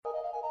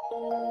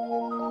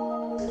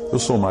Eu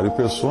sou Mário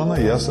Persona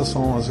e essas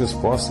são as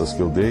respostas que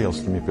eu dei aos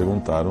que me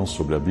perguntaram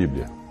sobre a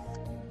Bíblia.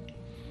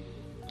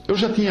 Eu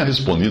já tinha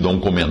respondido a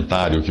um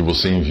comentário que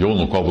você enviou,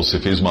 no qual você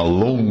fez uma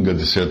longa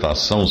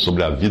dissertação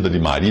sobre a vida de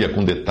Maria,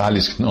 com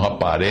detalhes que não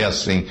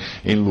aparecem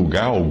em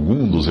lugar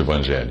algum dos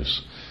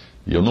evangelhos.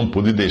 E eu não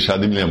pude deixar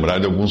de me lembrar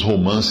de alguns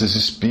romances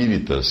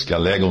espíritas que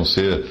alegam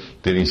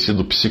terem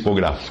sido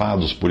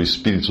psicografados por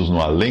espíritos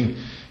no além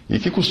e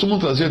que costumam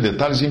trazer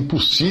detalhes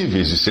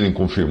impossíveis de serem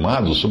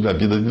confirmados sobre a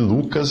vida de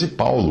Lucas e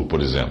Paulo,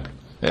 por exemplo.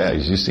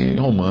 Existem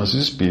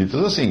romances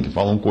espíritas assim, que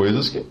falam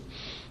coisas que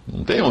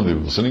não tem onde,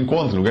 você não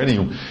encontra em lugar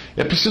nenhum.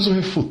 É preciso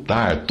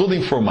refutar toda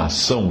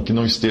informação que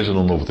não esteja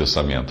no Novo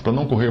Testamento, para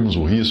não corrermos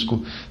o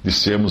risco de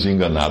sermos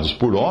enganados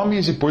por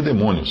homens e por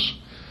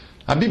demônios.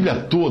 A Bíblia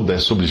toda é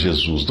sobre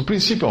Jesus, do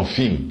princípio ao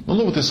fim. No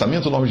Novo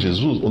Testamento,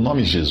 o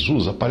nome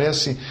Jesus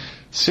aparece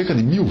cerca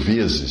de 1000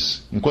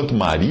 vezes, enquanto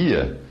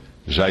Maria,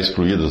 já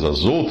excluídas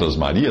as outras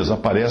Marias,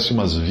 aparece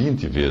umas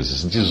 20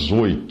 vezes,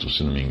 18,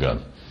 se não me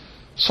engano.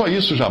 Só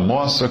isso já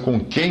mostra com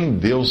quem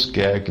Deus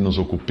quer que nos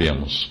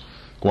ocupemos,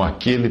 com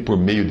aquele por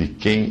meio de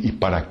quem e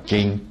para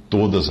quem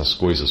todas as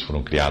coisas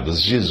foram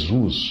criadas.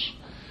 Jesus,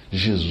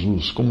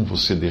 como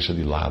você deixa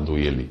de lado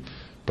ele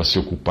para se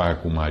ocupar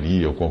com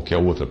Maria ou qualquer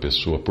outra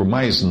pessoa, por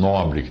mais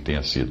nobre que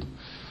tenha sido?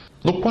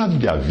 No quadro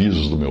de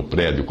avisos do meu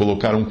prédio,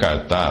 colocaram um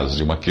cartaz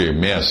de uma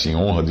quermesse em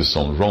honra de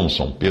São João,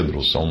 São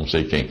Pedro, São não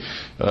sei quem.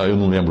 Eu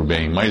não lembro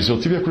bem, mas eu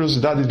tive a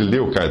curiosidade de ler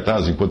o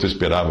cartaz enquanto eu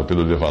esperava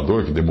pelo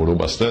elevador, que demorou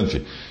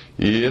bastante.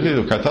 E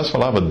o cartaz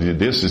falava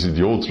desses e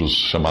de outros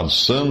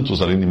chamados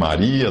santos, além de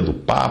Maria, do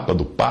Papa,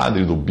 do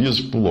Padre, do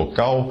Bispo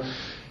local.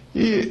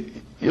 E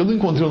eu não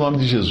encontrei o nome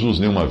de Jesus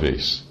nenhuma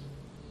vez.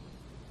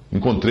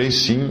 Encontrei,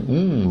 sim,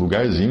 um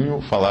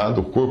lugarzinho falar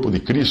do corpo de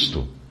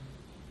Cristo.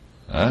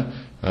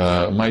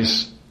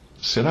 Mas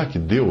será que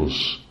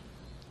Deus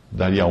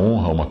daria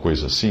honra a uma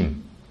coisa assim?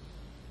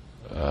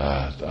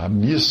 A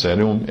missa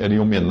era em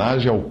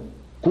homenagem ao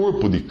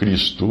corpo de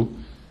Cristo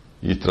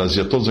e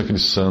trazia todos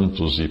aqueles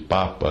santos e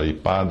Papa e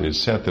Padre,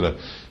 etc.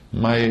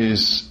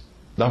 Mas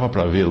dava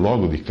para ver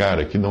logo de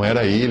cara que não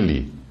era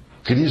ele,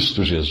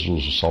 Cristo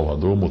Jesus, o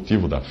Salvador, o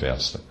motivo da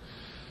festa.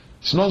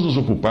 Se nós nos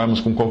ocuparmos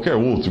com qualquer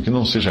outro que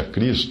não seja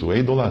Cristo, é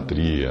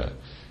idolatria.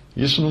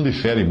 Isso não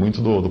difere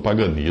muito do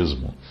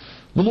paganismo.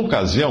 Numa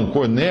ocasião,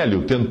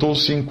 Cornélio tentou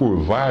se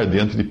encurvar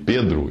diante de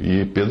Pedro,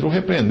 e Pedro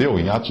repreendeu.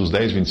 Em Atos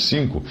 10,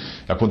 25,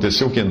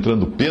 aconteceu que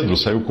entrando Pedro,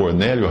 saiu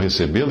Cornélio a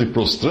recebê-lo, e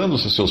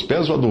prostrando-se a seus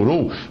pés o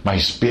adorou.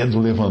 Mas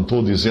Pedro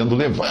levantou, dizendo: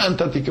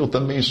 levanta-te, que eu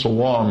também sou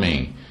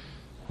homem.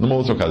 Numa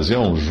outra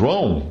ocasião,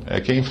 João é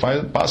quem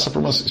passa por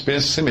uma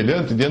experiência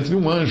semelhante diante de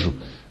um anjo.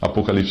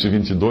 Apocalipse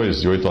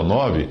 22, de 8 a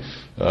 9,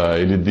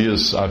 ele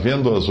diz: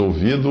 havendo-as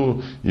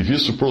ouvido e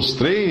visto,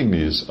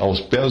 prostrei-me aos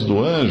pés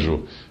do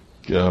anjo,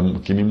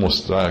 que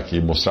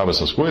mostrava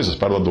essas coisas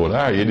para o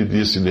adorar, e ele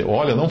disse: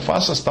 olha, não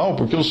faças tal,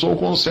 porque eu sou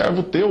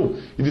conservo teu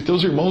e de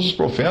teus irmãos os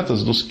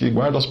profetas, dos que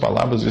guardam as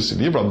palavras desse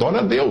livro. Adora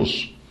a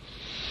Deus.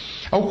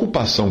 A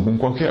ocupação com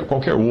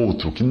qualquer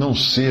outro que não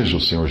seja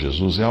o Senhor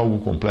Jesus é algo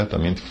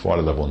completamente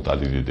fora da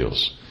vontade de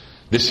Deus.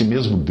 Desse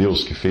mesmo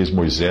Deus que fez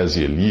Moisés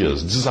e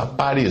Elias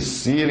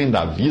desaparecerem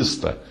da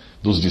vista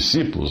dos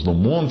discípulos no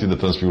Monte da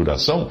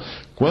Transfiguração,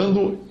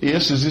 quando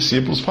esses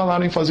discípulos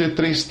falaram em fazer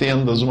 3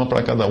 tendas, uma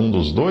para cada um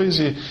dos dois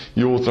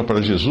e outra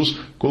para Jesus,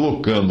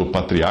 colocando o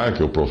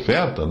patriarca e o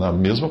profeta na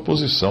mesma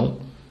posição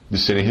de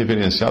serem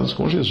reverenciados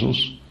com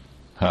Jesus.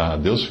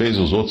 Deus fez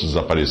os outros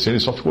desaparecerem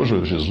e só ficou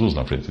Jesus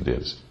na frente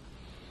deles.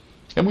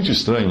 É muito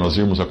estranho nós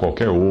irmos a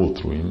qualquer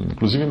outro,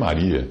 inclusive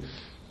Maria,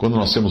 quando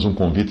nós temos um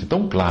convite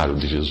tão claro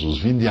de Jesus: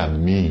 vinde a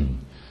mim,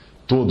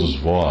 todos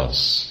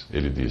vós,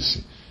 ele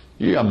disse.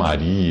 Ir a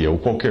Maria ou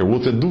qualquer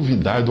outro é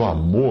duvidar do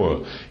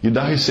amor e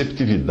da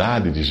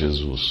receptividade de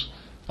Jesus.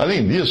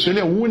 Além disso, ele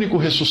é o único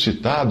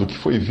ressuscitado que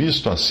foi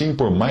visto assim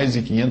por mais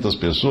de 500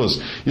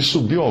 pessoas e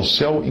subiu ao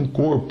céu em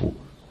corpo.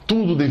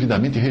 Tudo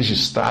devidamente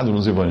registrado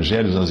nos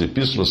evangelhos, nas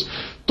epístolas.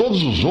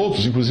 Todos os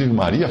outros, inclusive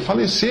Maria,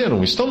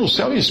 faleceram, estão no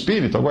céu em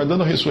espírito,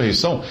 aguardando a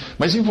ressurreição.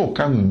 Mas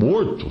invocar um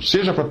morto,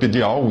 seja para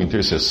pedir algo,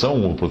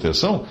 intercessão ou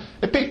proteção,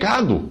 é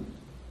pecado.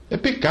 É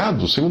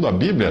pecado, segundo a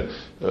Bíblia,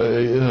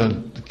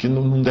 que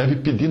não deve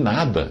pedir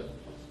nada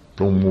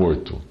para um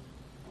morto.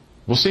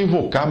 Você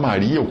invocar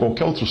Maria ou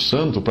qualquer outro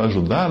santo para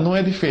ajudar não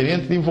é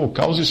diferente de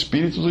invocar os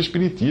espíritos do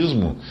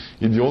espiritismo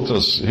e de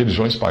outras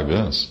religiões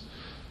pagãs.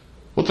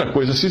 Outra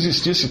coisa, se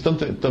existisse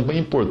também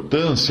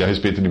importância a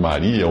respeito de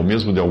Maria, ou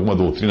mesmo de alguma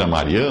doutrina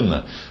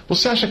mariana,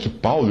 você acha que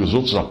Paulo e os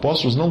outros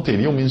apóstolos não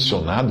teriam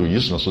mencionado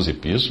isso nas suas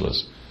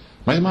epístolas?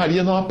 Mas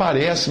Maria não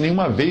aparece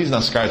nenhuma vez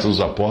nas cartas dos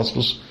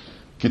apóstolos,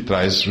 que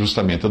traz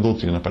justamente a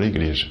doutrina para a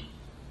igreja.